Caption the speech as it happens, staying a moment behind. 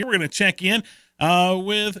We're going to check in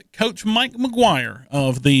with Coach Mike McGuire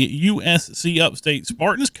of the USC Upstate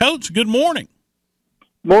Spartans. Coach, good morning.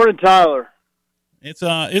 Morning, Tyler.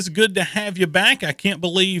 It's good to have you back. I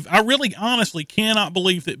really honestly cannot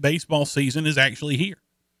believe that baseball season is actually here.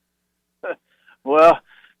 Well,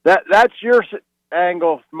 that's your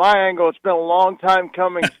angle. My angle, it's been a long time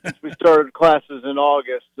coming since we started classes in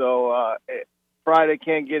August, so Friday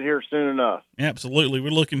can't get here soon enough. Absolutely. We're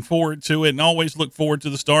looking forward to it and always look forward to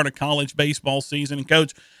the start of college baseball season. And,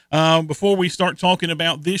 Coach, before we start talking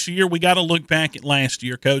about this year, we got to look back at last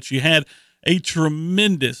year, Coach. You had a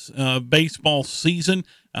tremendous baseball season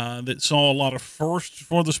that saw a lot of firsts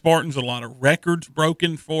for the Spartans, a lot of records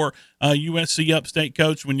broken for USC Upstate.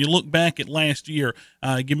 Coach, when you look back at last year,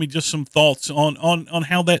 give me just some thoughts on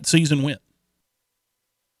how that season went.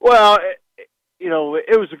 Well,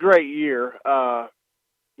 it was a great year.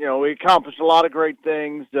 We accomplished a lot of great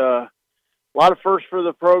things, a lot of firsts for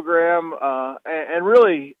the program, and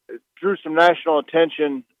really drew some national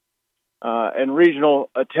attention and regional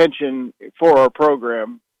attention for our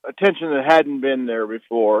program, attention that hadn't been there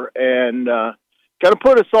before, and kind of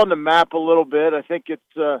put us on the map a little bit. I think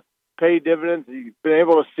it's paid dividends. You've been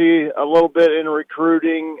able to see a little bit in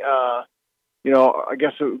recruiting. I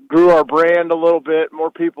guess it grew our brand a little bit.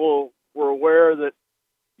 More people were aware that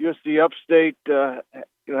USC Upstate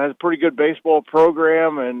has a pretty good baseball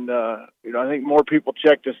program, and I think more people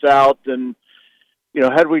checked us out than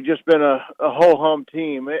had we just been a ho-hum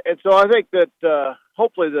team. And so I think that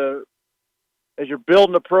hopefully as you're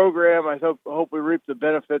building a program, I hope we reap the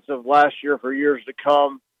benefits of last year for years to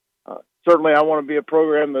come. Certainly I want to be a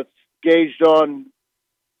program that's gauged on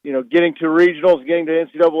getting to regionals, getting to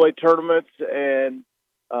NCAA tournaments, and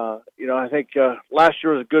I think last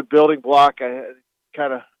year was a good building block. I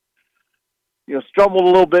kind of stumbled a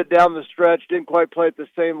little bit down the stretch, didn't quite play at the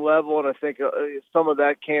same level, and I think some of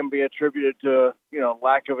that can be attributed to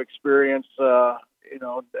lack of experience.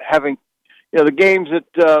 Having the games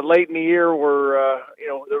that late in the year were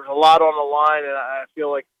there was a lot on the line, and I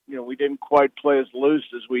feel like we didn't quite play as loose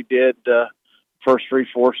as we did first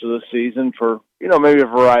 3/4 of the season for maybe a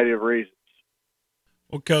variety of reasons.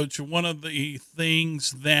 Well, Coach, one of the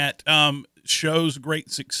things that shows great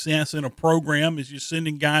success in a program is you're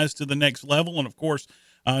sending guys to the next level. And, of course,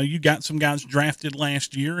 you got some guys drafted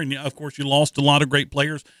last year. And, of course, you lost a lot of great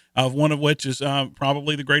players, one of which is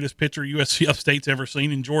probably the greatest pitcher USC Upstate's ever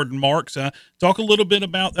seen in Jordan Marks. Talk a little bit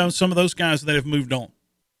about some of those guys that have moved on.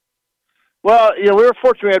 Well, we were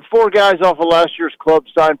fortunate. We had 4 guys off of last year's club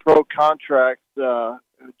signed pro contracts.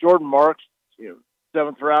 Jordan Marks,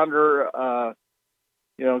 7th rounder,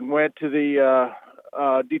 went to the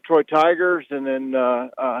Detroit Tigers, and then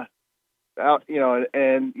the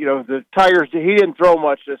Tigers. He didn't throw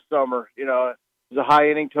much this summer. It was a high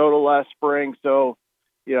inning total last spring, so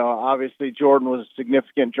obviously Jordan was a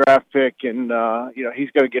significant draft pick, and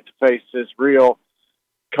he's going to get to face his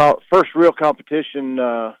first real competition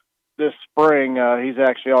this spring. He's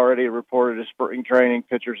actually already reported his spring training,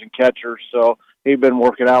 pitchers and catchers, so he'd been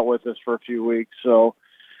working out with us for a few weeks. So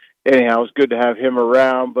anyhow, it was good to have him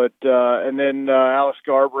around. But and then Alex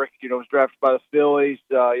Garbrick, was drafted by the Phillies.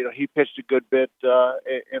 He pitched a good bit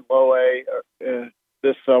in low A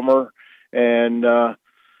this summer. And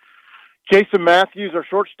Jason Matthews, our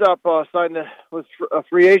shortstop, signed with a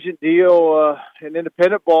free agent deal in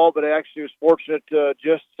independent ball, but actually was fortunate to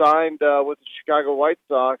just signed with the Chicago White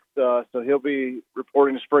Sox. So he'll be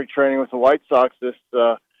reporting to spring training with the White Sox in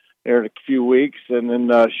a few weeks. And then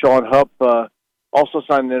Sean Hupp also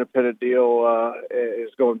signed an independent deal,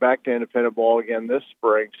 is going back to independent ball again this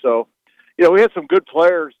spring. So, we had some good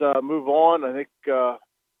players move on. I think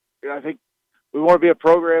we want to be a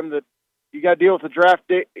program that you got to deal with the draft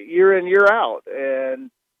year in, year out, and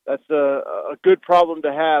that's a good problem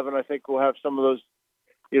to have. And I think we'll have some of those,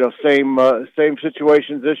 same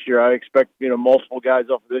situations this year. I expect multiple guys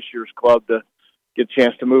off of this year's club to get a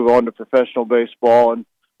chance to move on to professional baseball, and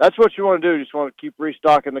that's what you want to do. You just want to keep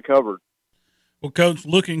restocking the cupboard. Well, Coach,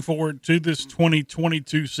 looking forward to this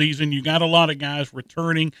 2022 season. You got a lot of guys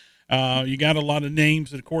returning. You got a lot of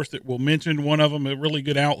names, of course, that we'll mention. One of them, a really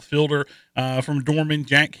good outfielder from Dorman,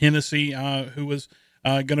 Jack Hennessy, who was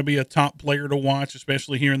going to be a top player to watch,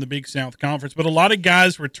 especially here in the Big South Conference. But a lot of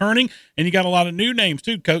guys returning, and you got a lot of new names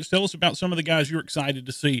too, Coach. Tell us about some of the guys you're excited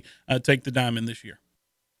to see take the diamond this year.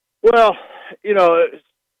 Well,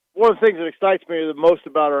 one of the things that excites me the most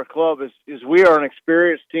about our club is we are an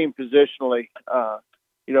experienced team positionally.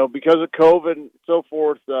 Because of COVID and so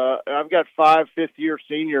forth, I've got 5 fifth-year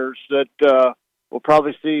seniors that will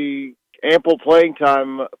probably see ample playing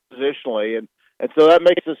time positionally. And so that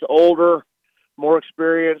makes us older, more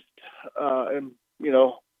experienced, and,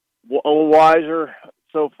 wiser,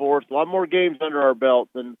 so forth. A lot more games under our belt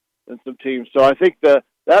than some teams. So I think that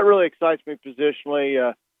really excites me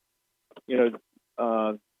positionally.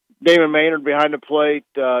 Damon Maynard behind the plate,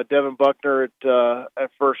 Devin Buckner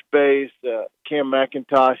at first base, Cam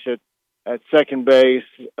McIntosh at second base,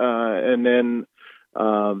 and then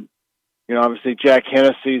obviously Jack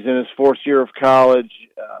Hennessy's in his fourth year of college,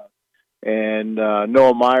 and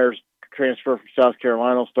Noah Myers transfer from South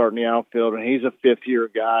Carolina will start in the outfield, and he's a fifth-year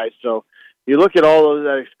guy. So you look at all of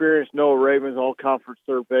that experience. Noah Ravens, all-conference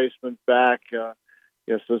third baseman, back.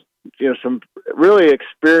 Some really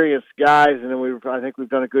experienced guys, and then I think we've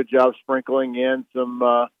done a good job sprinkling in some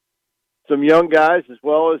young guys as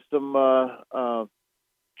well as some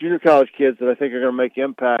junior college kids that I think are going to make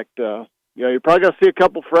impact. You're probably going to see a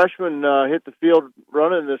couple freshmen hit the field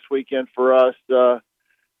running this weekend for us.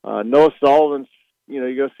 Noah Sullivan's,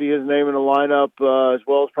 you're going to see his name in the lineup as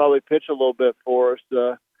well as probably pitch a little bit for us.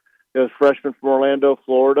 Freshman from Orlando,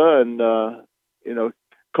 Florida, and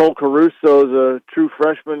Cole Caruso is a true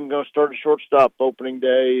freshman, going to start at shortstop opening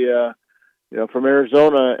day, from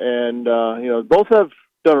Arizona. And, both have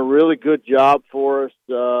done a really good job for us,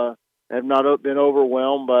 have not been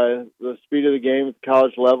overwhelmed by the speed of the game at the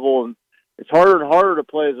college level. And it's harder and harder to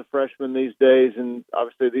play as a freshman these days. And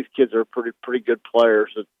obviously these kids are pretty good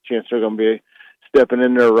players. A chance they're going to be stepping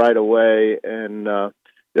in there right away. And, a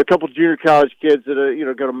couple of junior college kids that are,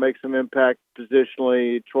 going to make some impact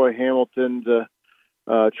positionally. Troy Hamilton's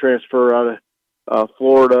transfer out of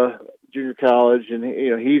Florida junior college, and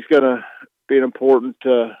he's going to be an important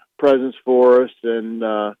presence for us. And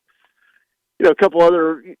a couple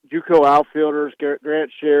other JUCO outfielders,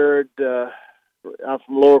 Grant Sherrod out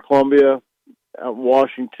from Lower Columbia, out in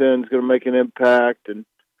Washington, is going to make an impact, and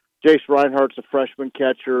Jace Reinhardt's a freshman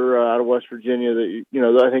catcher out of West Virginia.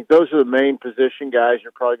 That I think those are the main position guys.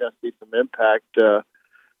 You're probably going to see some impact.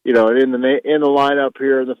 In the lineup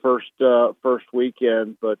here in the first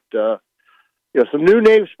weekend, but some new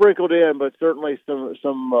names sprinkled in, but certainly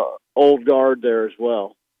some old guard there as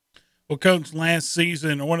well. Well, Coach, last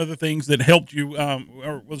season, one of the things that helped you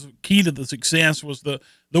or was key to the success was the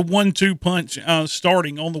 1-2 punch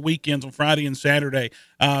starting on the weekends on Friday and Saturday.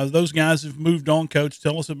 Those guys have moved on. Coach,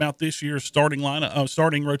 tell us about this year's starting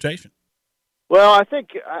rotation. Well, I think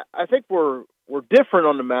we're different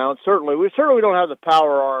on the mound. Certainly, we don't have the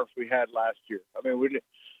power arms we had last year. I mean,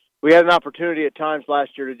 we had an opportunity at times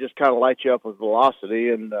last year to just kind of light you up with velocity,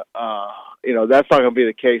 and that's not going to be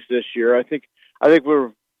the case this year. I think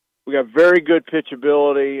we got very good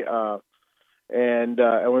pitchability, and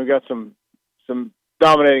we've got some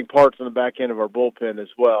dominating parts on the back end of our bullpen as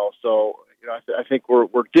well. So I think we're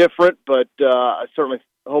different, but I certainly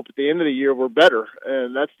hope at the end of the year we're better,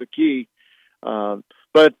 and that's the key.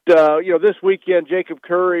 But this weekend, Jacob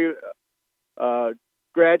Curry,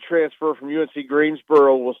 grad transfer from UNC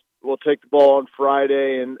Greensboro, will take the ball on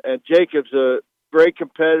Friday, and Jacob's a great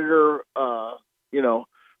competitor,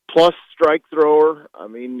 plus strike thrower. I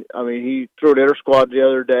mean, he threw an inter squad the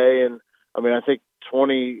other day, and I think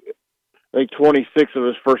 26 of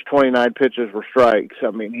his first 29 pitches were strikes.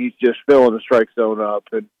 I mean, he's just filling the strike zone up,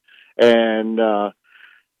 and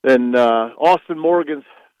then Austin Morgan's,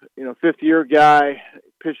 fifth-year guy,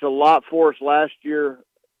 pitched a lot for us last year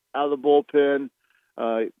out of the bullpen.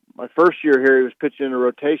 My first year here, he was pitching in a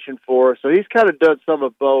rotation for us, so he's kind of done some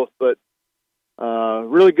of both, but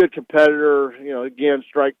really good competitor, again,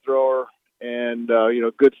 strike thrower, and,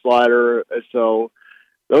 good slider. So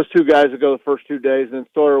those two guys will go the first 2 days. And then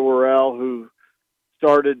Sawyer Worrell, who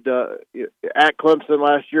started at Clemson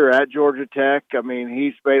last year, at Georgia Tech. I mean,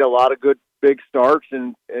 he's made a lot of good big starts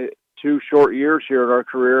in 2 short years here in our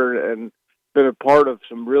career, and been a part of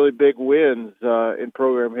some really big wins in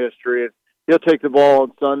program history. And he'll take the ball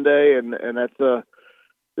on Sunday, and that's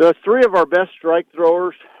 3 of our best strike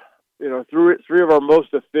throwers. 3 of our most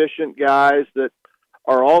efficient guys that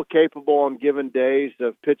are all capable on given days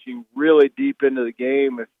of pitching really deep into the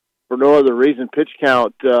game. If for no other reason, pitch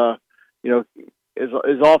count, is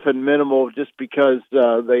often minimal just because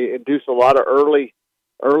they induce a lot of early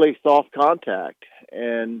soft contact.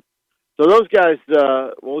 And so those guys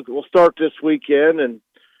will start this weekend. And,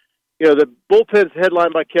 the bullpen's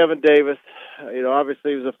headlined by Kevin Davis.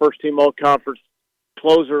 Obviously he was a first-team all-conference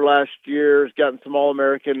closer last year. Has gotten some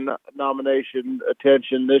All-American nomination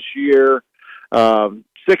attention this year.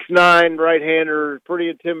 6'9", right-hander, pretty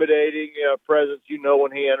intimidating presence,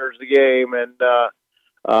 when he enters the game. And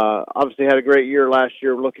obviously had a great year last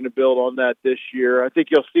year. We're looking to build on that this year. I think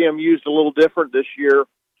you'll see him used a little different this year.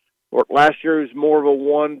 Last year he was more of a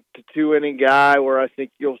 1 to 2 inning guy, where I think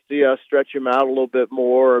you'll see us stretch him out a little bit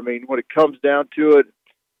more. I mean, when it comes down to it,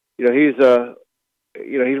 he's a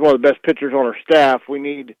he's one of the best pitchers on our staff.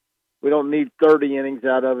 We don't need 30 innings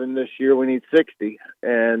out of him this year. We need 60,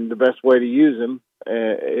 and the best way to use him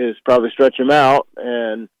is probably stretch him out.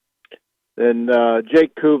 And then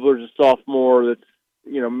Jake Kubler's a sophomore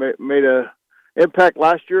that's made a impact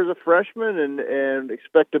last year as a freshman, and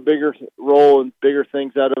expect a bigger role and bigger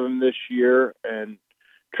things out of him this year. And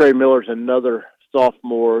Trey Miller's another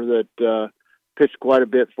sophomore that pitched quite a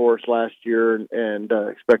bit for us last year, and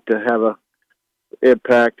expect to have a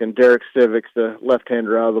impact. And Derek Civics, the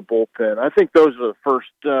left-hander out of the bullpen. I think those are the first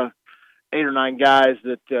 8 or 9 guys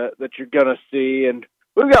that you're going to see. And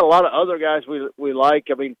we've got a lot of other guys we like.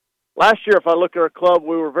 I mean, last year, if I look at our club,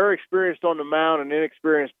 we were very experienced on the mound and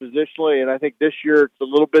inexperienced positionally, and I think this year it's a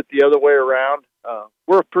little bit the other way around.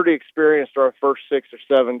 We're pretty experienced our first 6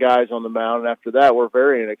 or 7 guys on the mound, and after that, we're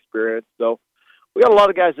very inexperienced. So we got a lot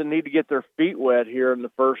of guys that need to get their feet wet here in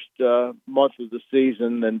the first month of the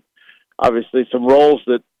season, and obviously some roles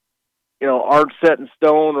that aren't set in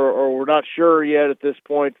stone or we're not sure yet at this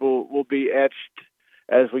point will be etched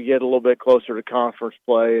as we get a little bit closer to conference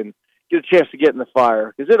play and get a chance to get in the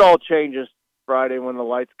fire, because it all changes Friday when the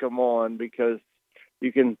lights come on, because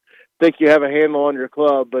you can think you have a handle on your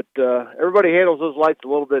club, but everybody handles those lights a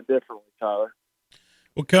little bit differently, Tyler.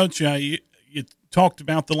 Well, Coach, you talked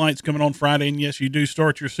about the lights coming on Friday, and yes, you do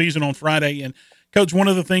start your season on Friday. And Coach, one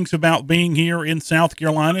of the things about being here in South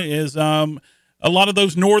Carolina is a lot of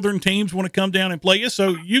those northern teams want to come down and play you.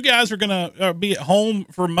 So you guys are going to be at home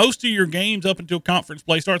for most of your games up until conference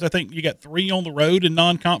play starts. I think you got 3 on the road in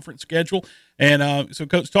non-conference schedule. And so,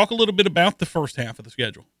 Coach, talk a little bit about the first half of the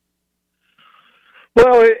schedule.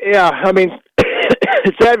 Well, yeah, I mean,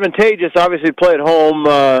 it's advantageous, obviously, to play at home,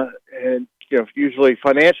 and usually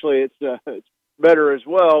financially it's better as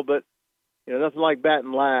well. But nothing like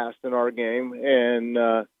batting last in our game, and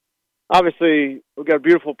obviously we've got a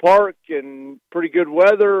beautiful park and pretty good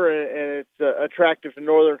weather, and it's attractive to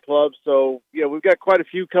northern clubs. So we've got quite a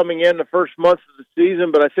few coming in the first month of the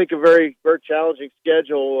season, but I think a very, very challenging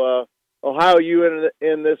schedule. Ohio U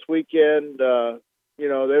in this weekend, they're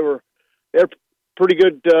pretty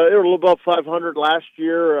good. They were a little above 500 last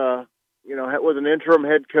year. With an interim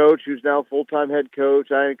head coach who's now a full-time head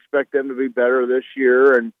coach, I expect them to be better this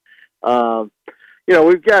year. And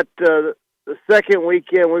we've got the second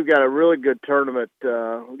weekend, we've got a really good tournament.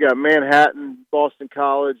 We've got Manhattan, Boston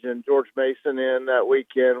College, and George Mason in that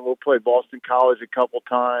weekend. We'll play Boston College a couple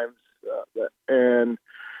times. And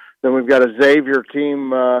then we've got a Xavier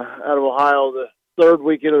team out of Ohio the third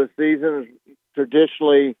weekend of the season.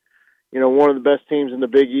 Traditionally, one of the best teams in the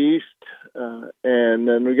Big East. And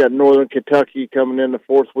then we've got Northern Kentucky coming in the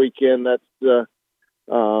fourth weekend. That's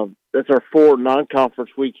our 4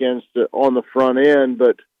 non-conference weekends on the front end.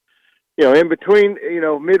 But in between,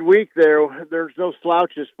 midweek there's no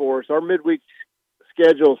slouches for us. Our midweek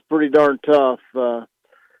schedule is pretty darn tough.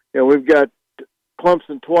 We've got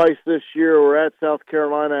Clemson twice this year. We're at South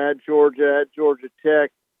Carolina, at Georgia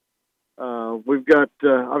Tech. We've got,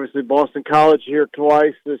 obviously, Boston College here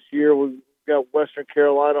twice this year. We've got Western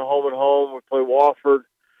Carolina home and home. We play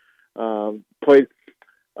Wofford. Played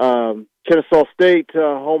Kennesaw State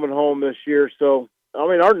home and home this year. So, I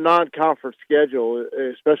mean, our non-conference schedule,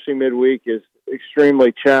 especially midweek, is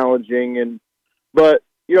extremely challenging. But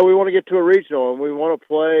we want to get to a regional, and we want to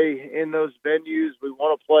play in those venues. We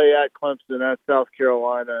want to play at Clemson, at South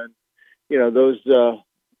Carolina, and those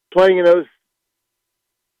playing in those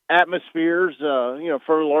atmospheres,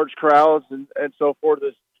 for large crowds and so forth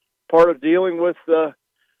is part of dealing with a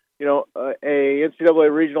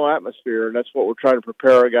NCAA regional atmosphere, and that's what we're trying to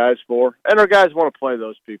prepare our guys for. And our guys want to play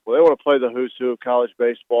those people. They want to play the who's who of college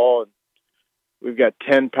baseball, and we've got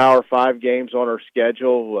 10 Power 5 games on our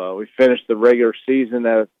schedule. We finished the regular season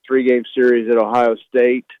at a 3-game series at Ohio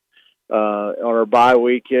State on our bye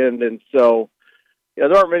weekend, and so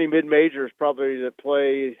there aren't many mid-majors probably that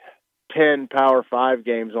play 10 Power 5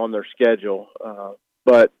 games on their schedule.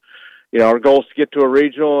 But our goal is to get to a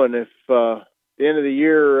regional, and if at the end of the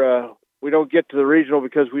year we don't get to the regional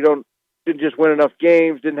because we didn't just win enough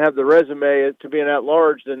games, didn't have the resume to be an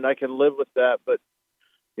at-large, then I can live with that. But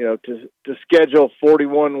to schedule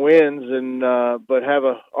 41 wins and but have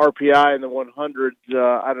a RPI in the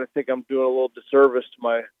 100s, I don't think I'm doing a little disservice to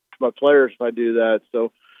my players if I do that.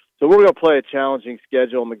 So we're going to play a challenging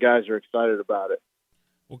schedule, and the guys are excited about it.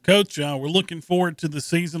 Well, Coach, we're looking forward to the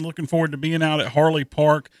season, looking forward to being out at Harley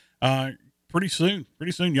Park pretty soon.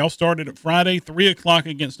 Y'all started at Friday, 3 o'clock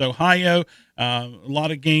against Ohio. A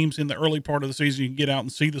lot of games in the early part of the season. You can get out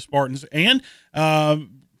and see the Spartans. And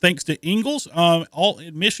thanks to Ingles, all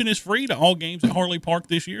admission is free to all games at Harley Park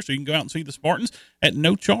this year, so you can go out and see the Spartans at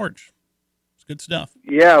no charge. It's good stuff.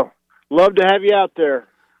 Yeah. Love to have you out there.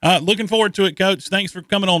 Looking forward to it, Coach. Thanks for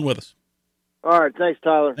coming on with us. All right. Thanks,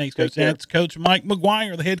 Tyler. Thanks, Coach. That's Coach Mike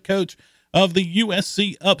McGuire, the head coach of the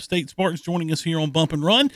USC Upstate Spartans, joining us here on Bump and Run.